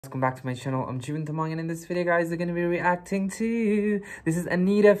Welcome back to my channel. I'm Jeevan and in this video, guys, we're going to be reacting to this is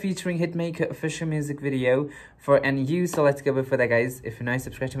Anitta featuring Hitmaker official music video for NU. So let's go before that, guys. If you're not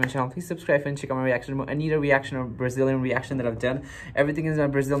subscribed to my channel, please subscribe and check out my reaction, more Anitta reaction or Brazilian reaction that I've done. Everything is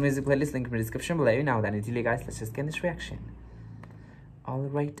on Brazil music playlist, link in the description below. Now without any delay, guys, let's just get this reaction. All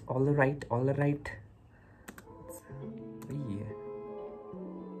right. Yeah.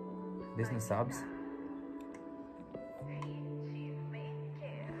 There's no subs.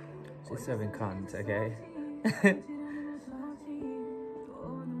 She's serving cunt, okay?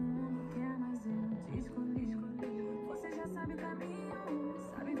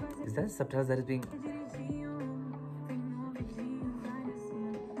 Is that subtitles that is being...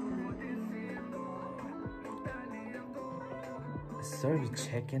 Sorry,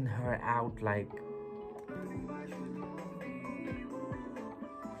 checking her out like...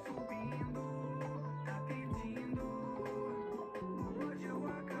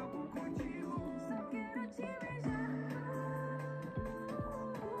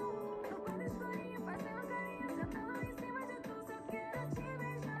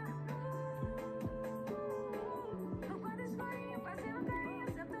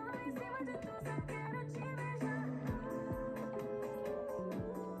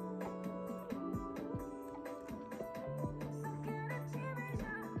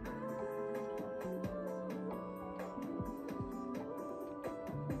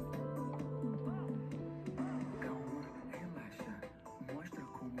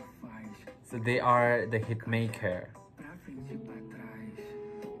 So they are the Hitmaker.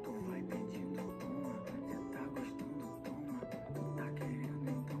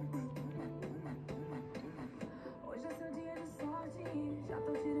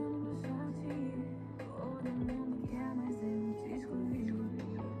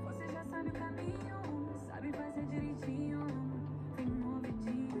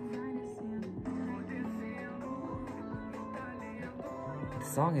 The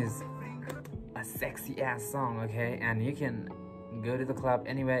song is a sexy ass song, okay, and you can go to the club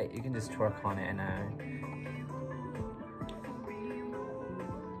anyway, you can just twerk on it. And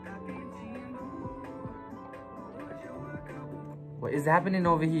what is happening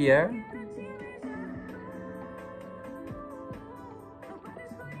over here?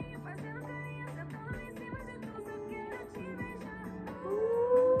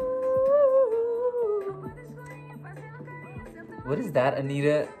 What is that,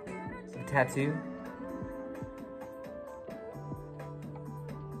 Anitta? Tattoo?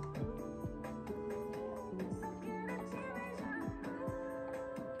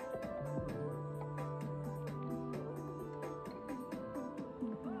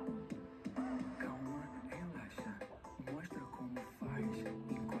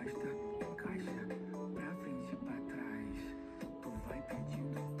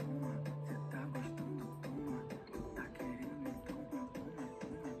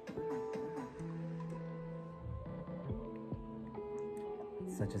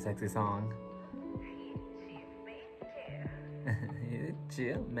 Such a sexy song.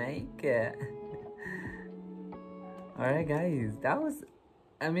 HITMAKER. Alright, guys, that was,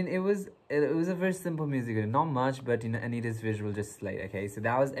 I mean, it was a very simple music video, not much, but you know, Anitta's visual just slayed. Okay, so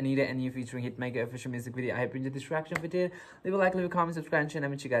that was Anitta and you featuring Hitmaker official music video. I hope you enjoyed this reaction video. Leave a like, leave a comment, subscribe, and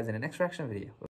I'll meet you guys in the next reaction video.